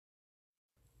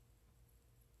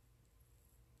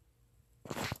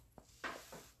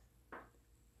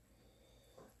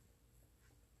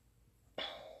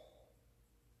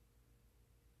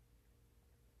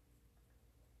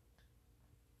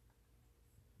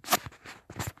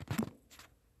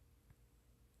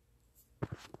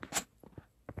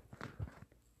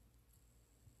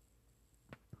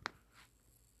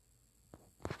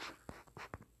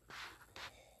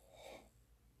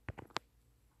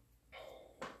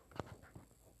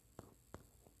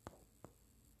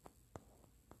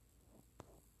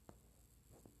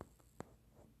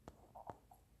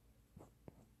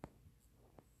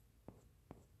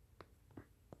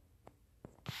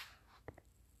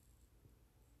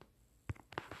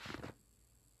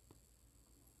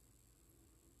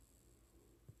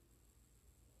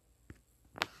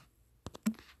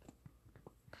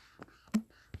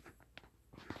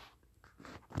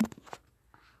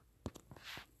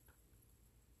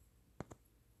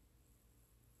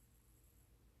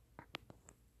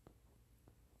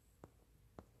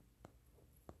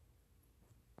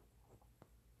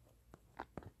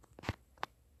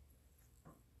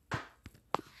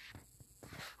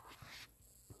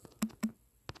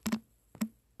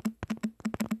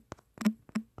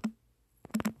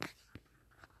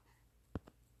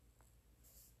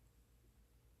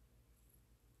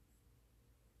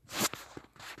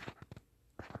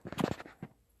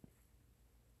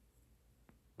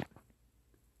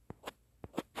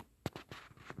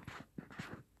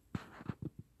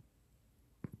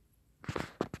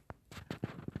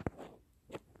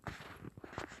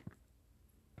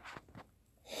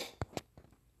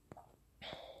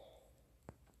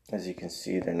As you can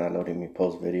see, they're not letting me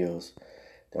post videos.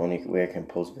 The only way I can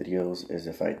post videos is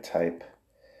if I type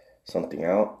something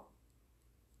out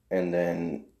and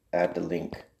then add the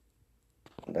link.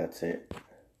 That's it.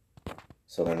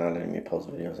 So they're not letting me post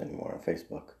videos anymore on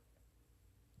Facebook.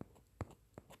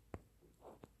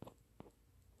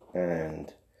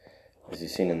 And as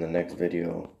you've seen in the next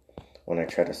video, when I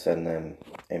try to send them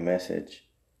a message,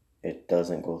 it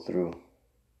doesn't go through.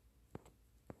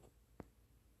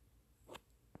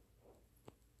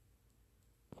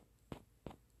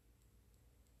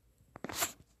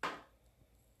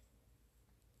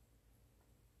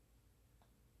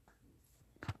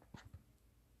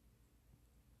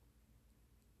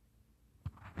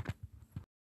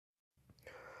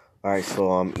 Alright, so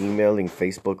I'm emailing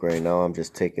Facebook right now. I'm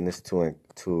just taking this to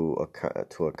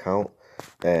account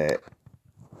that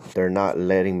they're not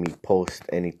letting me post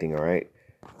anything, alright?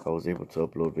 I was able to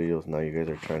upload videos. Now you guys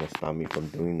are trying to stop me from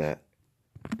doing that.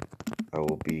 I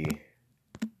will be...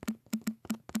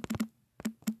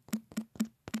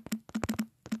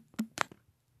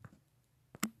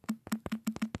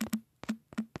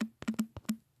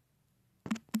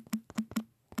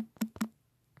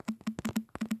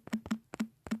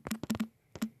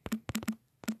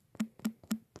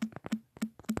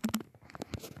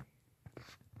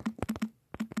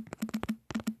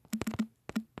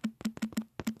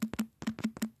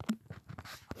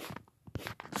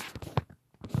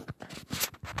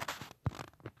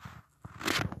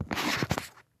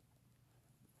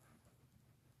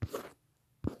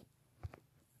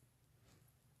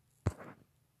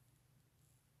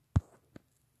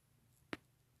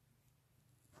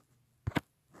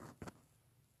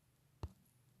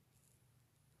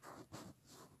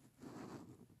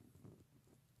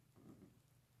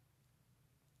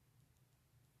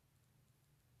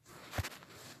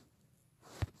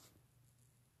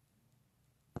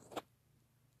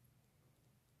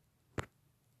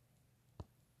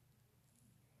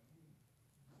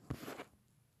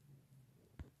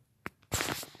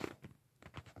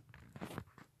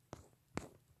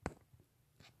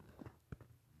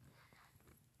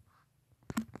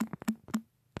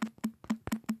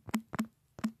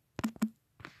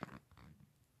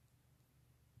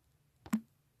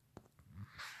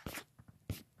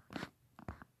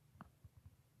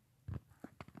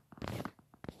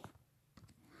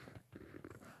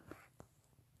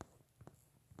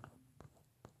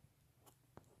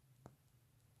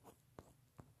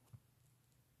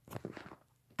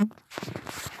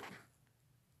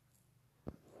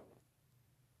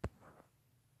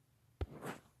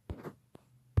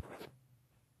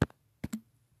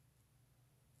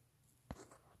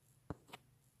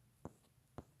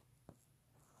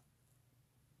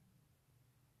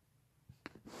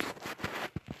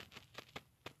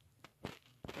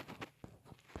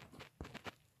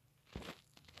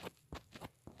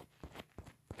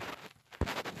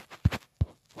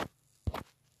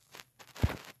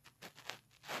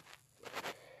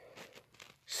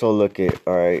 So look it,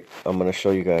 alright, I'm gonna show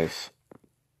you guys.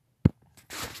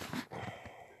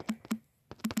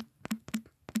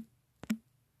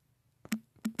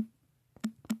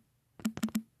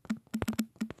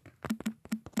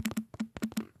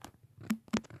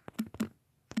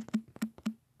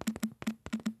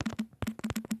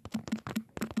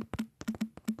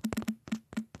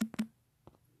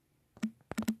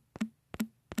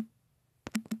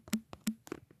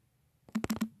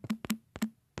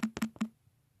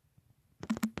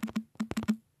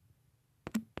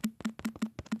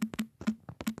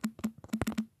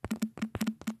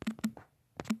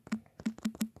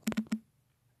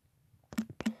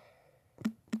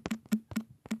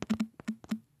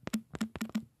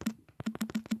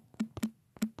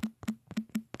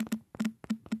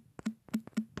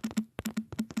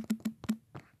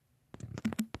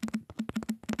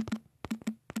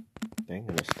 They ain't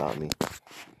gonna stop me.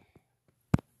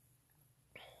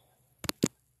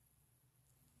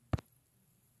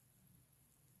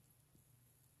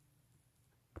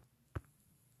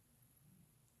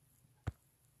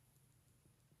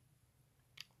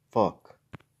 Fuck.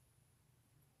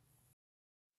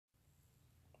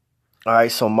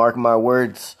 Alright, so mark my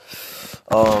words.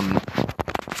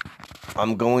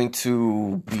 I'm going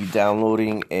to be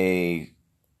downloading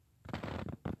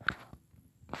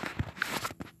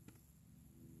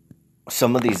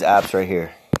some of these apps right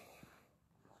here.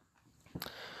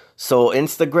 So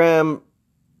Instagram,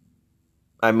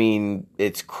 I mean,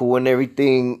 it's cool and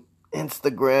everything.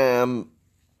 Instagram,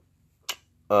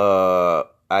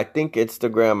 I think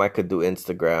Instagram, I could do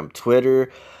Instagram.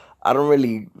 Twitter, I don't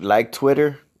really like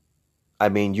Twitter. I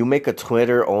mean, you make a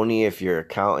Twitter only if your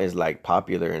account is like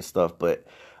popular and stuff, but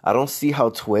I don't see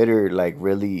how Twitter like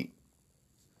really,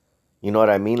 you know what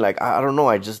I mean? Like I don't know,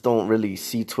 I just don't really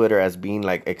see Twitter as being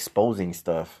like exposing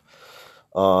stuff.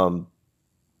 Um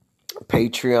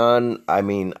Patreon, I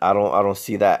mean, I don't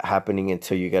see that happening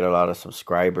until you get a lot of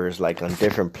subscribers like on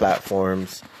different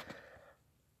platforms.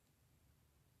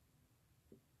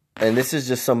 And this is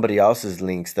just somebody else's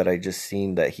links that I just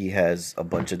seen that he has a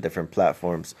bunch of different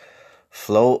platforms.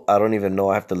 Float, I don't even know.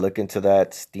 I have to look into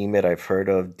that. Steam It, I've heard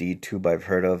of. DTube, I've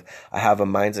heard of. I have a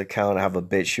Minds account. I have a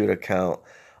BitChute account.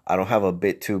 I don't have a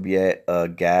BitTube yet, a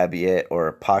Gab yet, or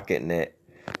a PocketNet.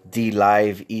 D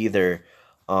Live either.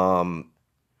 Um,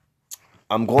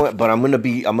 I'm gonna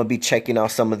be checking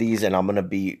out some of these, and I'm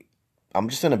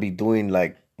just gonna be doing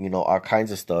like all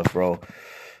kinds of stuff, bro.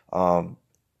 Um,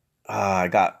 I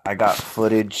got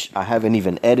footage. I haven't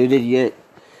even edited yet.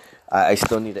 I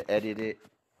still need to edit it.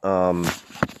 Um,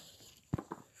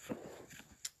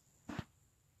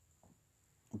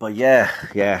 but yeah,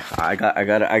 I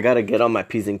gotta get on my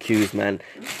P's and Q's, man.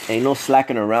 Ain't no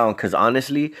slacking around, cause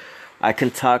honestly, I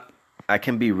can talk. I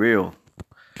can be real.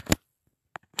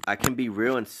 I can be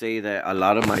real and say that a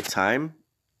lot of my time,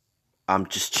 I'm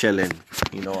just chilling.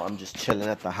 I'm just chilling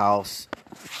at the house,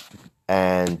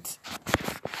 and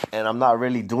I'm not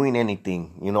really doing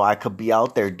anything. I could be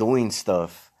out there doing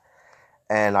stuff,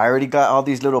 and I already got all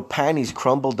these little panties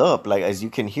crumbled up, like as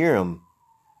you can hear them.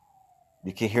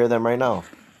 You can hear them right now.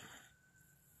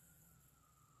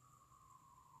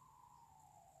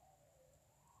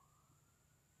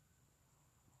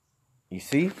 You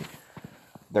see?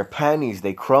 Their panties,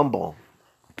 they crumble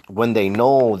when they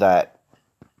know that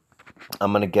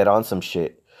I'm gonna get on some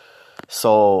shit.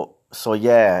 So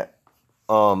yeah,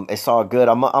 it's all good.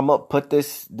 I'm gonna put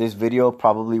this video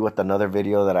probably with another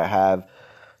video that I have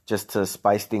just to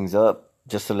spice things up,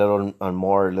 just a little on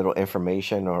more little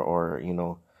information or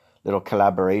little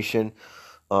collaboration.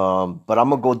 But I'm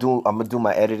gonna do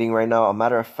my editing right now. A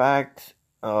matter of fact,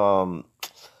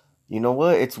 you know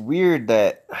what? It's weird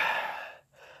that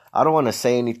I don't want to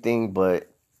say anything,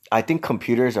 but I think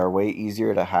computers are way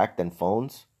easier to hack than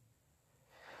phones.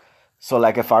 So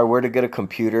like if I were to get a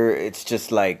computer, it's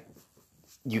just like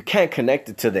you can't connect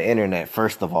it to the internet.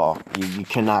 First of all, you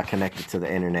cannot connect it to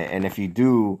the internet, and if you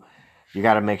do, you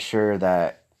got to make sure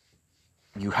that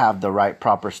you have the right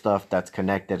proper stuff that's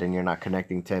connected and you're not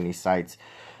connecting to any sites,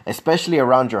 especially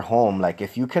around your home. Like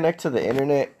if you connect to the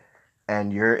internet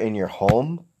and you're in your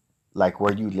home, like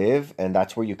where you live, and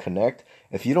that's where you connect.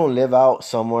 If you don't live out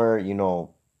somewhere,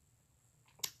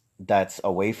 that's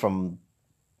away from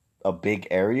a big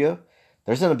area,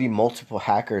 there's going to be multiple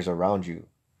hackers around you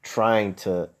trying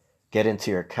to get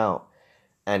into your account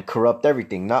and corrupt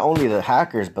everything. Not only the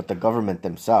hackers, but the government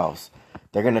themselves.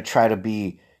 They're going to try to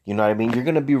be, you know what I mean? You're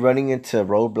going to be running into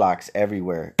roadblocks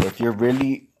everywhere. If you're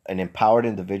really an empowered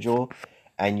individual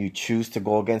and you choose to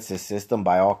go against the system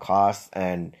by all costs,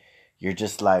 and you're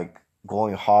just like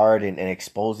going hard and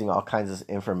exposing all kinds of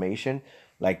information,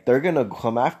 like they're going to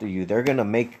come after you. They're going to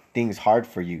make things hard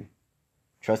for you.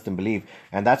 Trust and believe.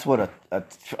 And that's what a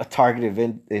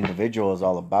targeted individual is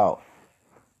all about.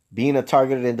 Being a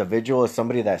targeted individual is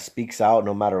somebody that speaks out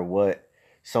no matter what.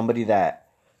 Somebody that,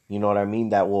 you know what I mean,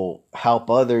 that will help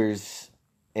others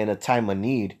in a time of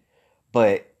need.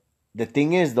 But the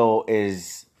thing is, though,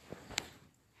 is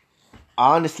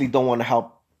I honestly don't want to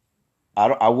help.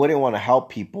 I wouldn't want to help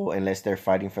people unless they're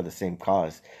fighting for the same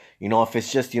cause. If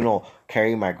it's just,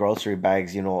 carrying my grocery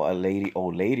bags, old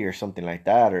lady or something like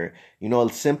that, or, a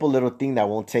simple little thing that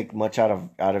won't take much out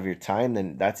of your time,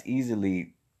 then that's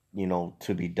easily,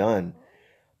 to be done.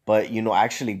 But,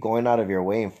 actually going out of your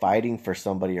way and fighting for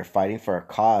somebody or fighting for a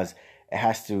cause, it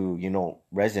has to,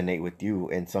 resonate with you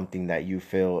and something that you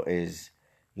feel is,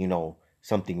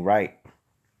 something right.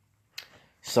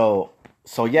 So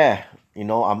yeah,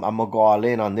 I'm gonna go all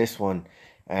in on this one,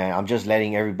 and I'm just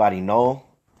letting everybody know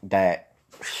that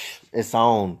it's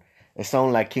on. It's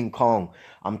on like King Kong.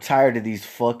 I'm tired of these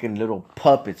fucking little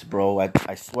puppets, bro.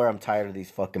 I swear I'm tired of these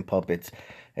fucking puppets.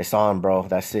 It's on, bro.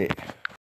 That's it.